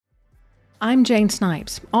I'm Jane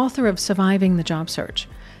Snipes, author of Surviving the Job Search.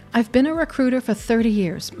 I've been a recruiter for 30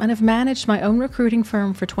 years and have managed my own recruiting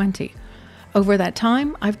firm for 20. Over that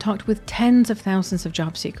time, I've talked with tens of thousands of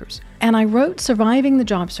job seekers, and I wrote Surviving the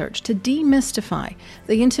Job Search to demystify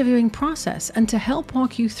the interviewing process and to help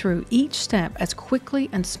walk you through each step as quickly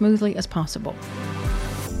and smoothly as possible.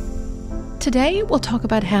 Today, we'll talk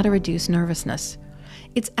about how to reduce nervousness.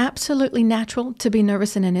 It's absolutely natural to be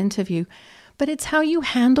nervous in an interview, but it's how you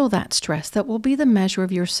handle that stress that will be the measure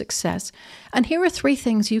of your success. And here are 3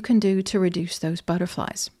 things you can do to reduce those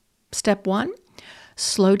butterflies. Step 1,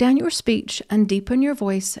 slow down your speech and deepen your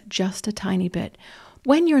voice just a tiny bit.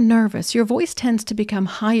 When you're nervous, your voice tends to become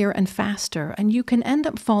higher and faster, and you can end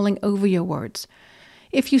up falling over your words.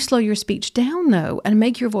 If you slow your speech down, though, and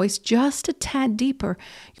make your voice just a tad deeper,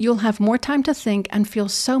 you'll have more time to think and feel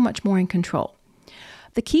so much more in control.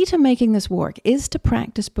 The key to making this work is to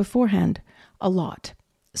practice beforehand a lot,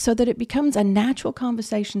 so that it becomes a natural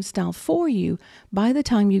conversation style for you by the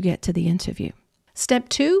time you get to the interview. Step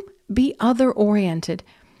 2, be other-oriented.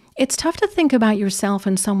 It's tough to think about yourself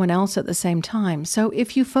and someone else at the same time, so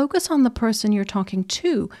if you focus on the person you're talking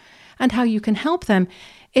to and how you can help them,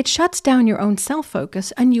 it shuts down your own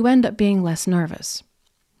self-focus and you end up being less nervous.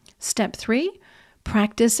 Step 3,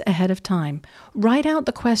 practice ahead of time. Write out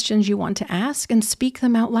the questions you want to ask and speak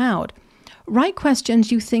them out loud. Write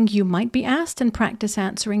questions you think you might be asked and practice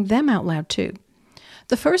answering them out loud too.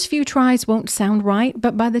 The first few tries won't sound right,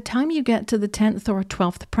 but by the time you get to the 10th or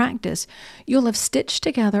 12th practice, you'll have stitched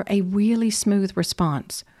together a really smooth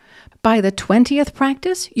response. By the 20th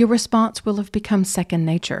practice, your response will have become second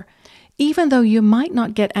nature. Even though you might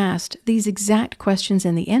not get asked these exact questions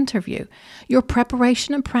in the interview, your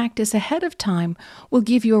preparation and practice ahead of time will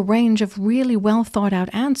give you a range of really well thought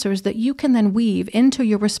out answers that you can then weave into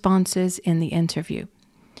your responses in the interview.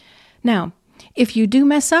 Now, if you do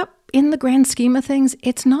mess up, in the grand scheme of things,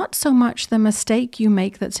 it's not so much the mistake you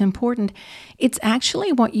make that's important. It's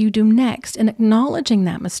actually what you do next in acknowledging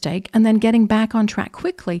that mistake and then getting back on track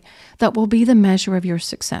quickly that will be the measure of your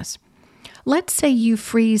success. Let's say you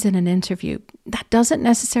freeze in an interview. That doesn't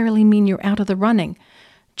necessarily mean you're out of the running.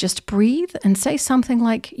 Just breathe and say something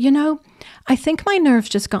like, I think my nerves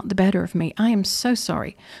just got the better of me. I am so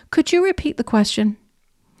sorry. Could you repeat the question?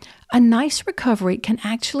 A nice recovery can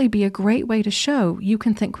actually be a great way to show you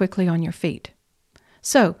can think quickly on your feet.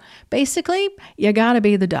 So, basically, you gotta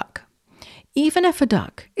be the duck. Even if a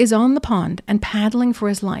duck is on the pond and paddling for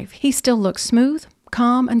his life, he still looks smooth,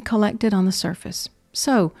 calm, and collected on the surface.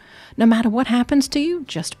 So, no matter what happens to you,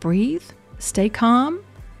 just breathe, stay calm,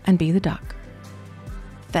 and be the duck.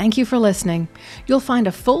 Thank you for listening. You'll find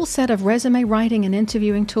a full set of resume writing and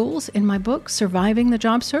interviewing tools in my book, Surviving the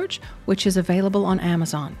Job Search, which is available on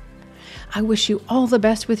Amazon. I wish you all the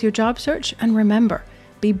best with your job search, and remember,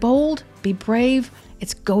 be bold, be brave,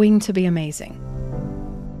 it's going to be amazing.